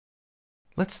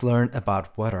Let's learn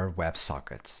about what are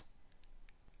WebSockets.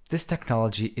 This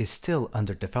technology is still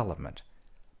under development,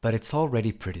 but it's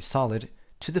already pretty solid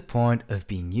to the point of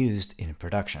being used in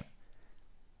production.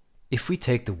 If we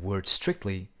take the word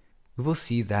strictly, we will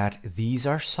see that these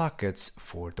are sockets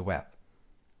for the web.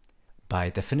 By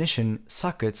definition,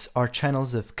 sockets are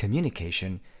channels of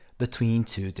communication between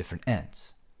two different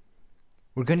ends.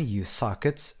 We're going to use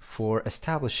sockets for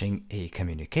establishing a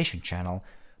communication channel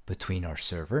between our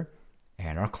server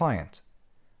and our client.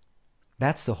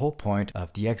 That's the whole point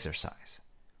of the exercise.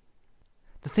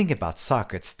 The thing about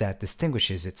sockets that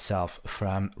distinguishes itself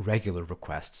from regular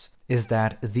requests is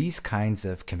that these kinds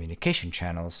of communication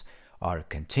channels are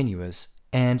continuous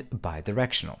and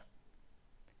bidirectional.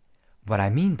 What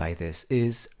I mean by this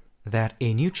is that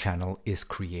a new channel is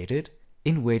created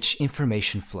in which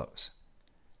information flows.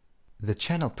 The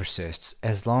channel persists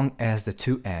as long as the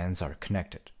two ends are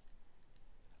connected.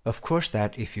 Of course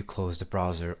that if you close the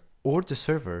browser or the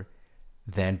server,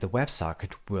 then the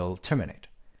WebSocket will terminate.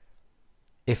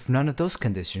 If none of those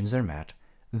conditions are met,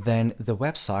 then the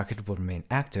WebSocket will remain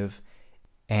active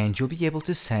and you'll be able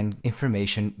to send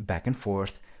information back and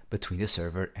forth between the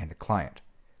server and the client.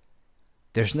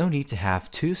 There's no need to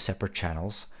have two separate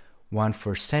channels, one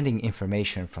for sending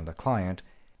information from the client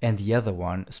and the other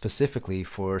one specifically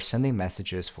for sending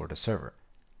messages for the server.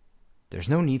 There's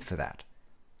no need for that.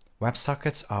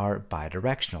 WebSockets are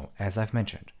bidirectional, as I've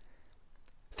mentioned.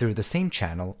 Through the same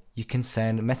channel, you can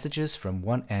send messages from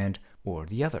one end or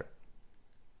the other.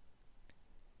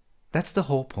 That's the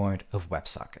whole point of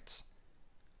WebSockets.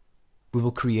 We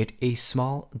will create a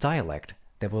small dialect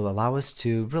that will allow us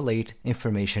to relate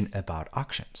information about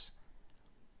auctions.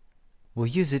 We'll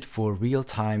use it for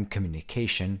real-time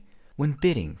communication when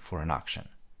bidding for an auction.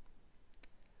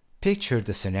 Picture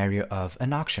the scenario of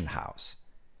an auction house.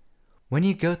 When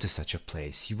you go to such a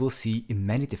place, you will see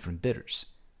many different bidders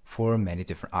for many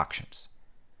different auctions.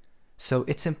 So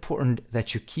it's important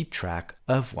that you keep track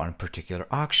of one particular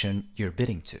auction you're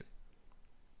bidding to.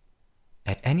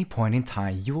 At any point in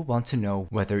time, you will want to know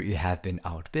whether you have been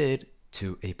outbid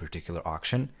to a particular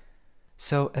auction.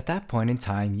 So at that point in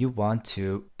time, you want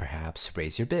to perhaps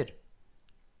raise your bid.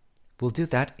 We'll do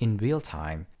that in real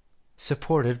time,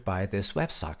 supported by this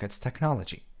WebSockets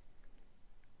technology.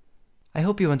 I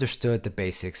hope you understood the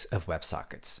basics of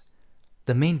WebSockets.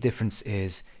 The main difference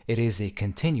is it is a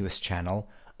continuous channel,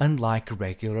 unlike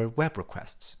regular web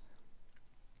requests.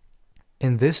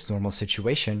 In this normal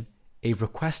situation, a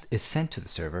request is sent to the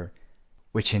server,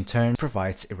 which in turn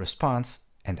provides a response,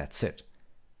 and that's it.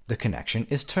 The connection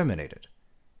is terminated.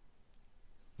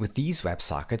 With these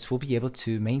WebSockets, we'll be able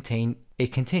to maintain a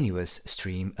continuous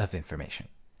stream of information.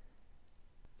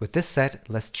 With this said,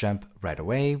 let's jump right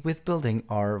away with building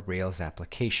our Rails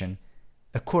application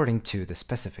according to the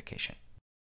specification.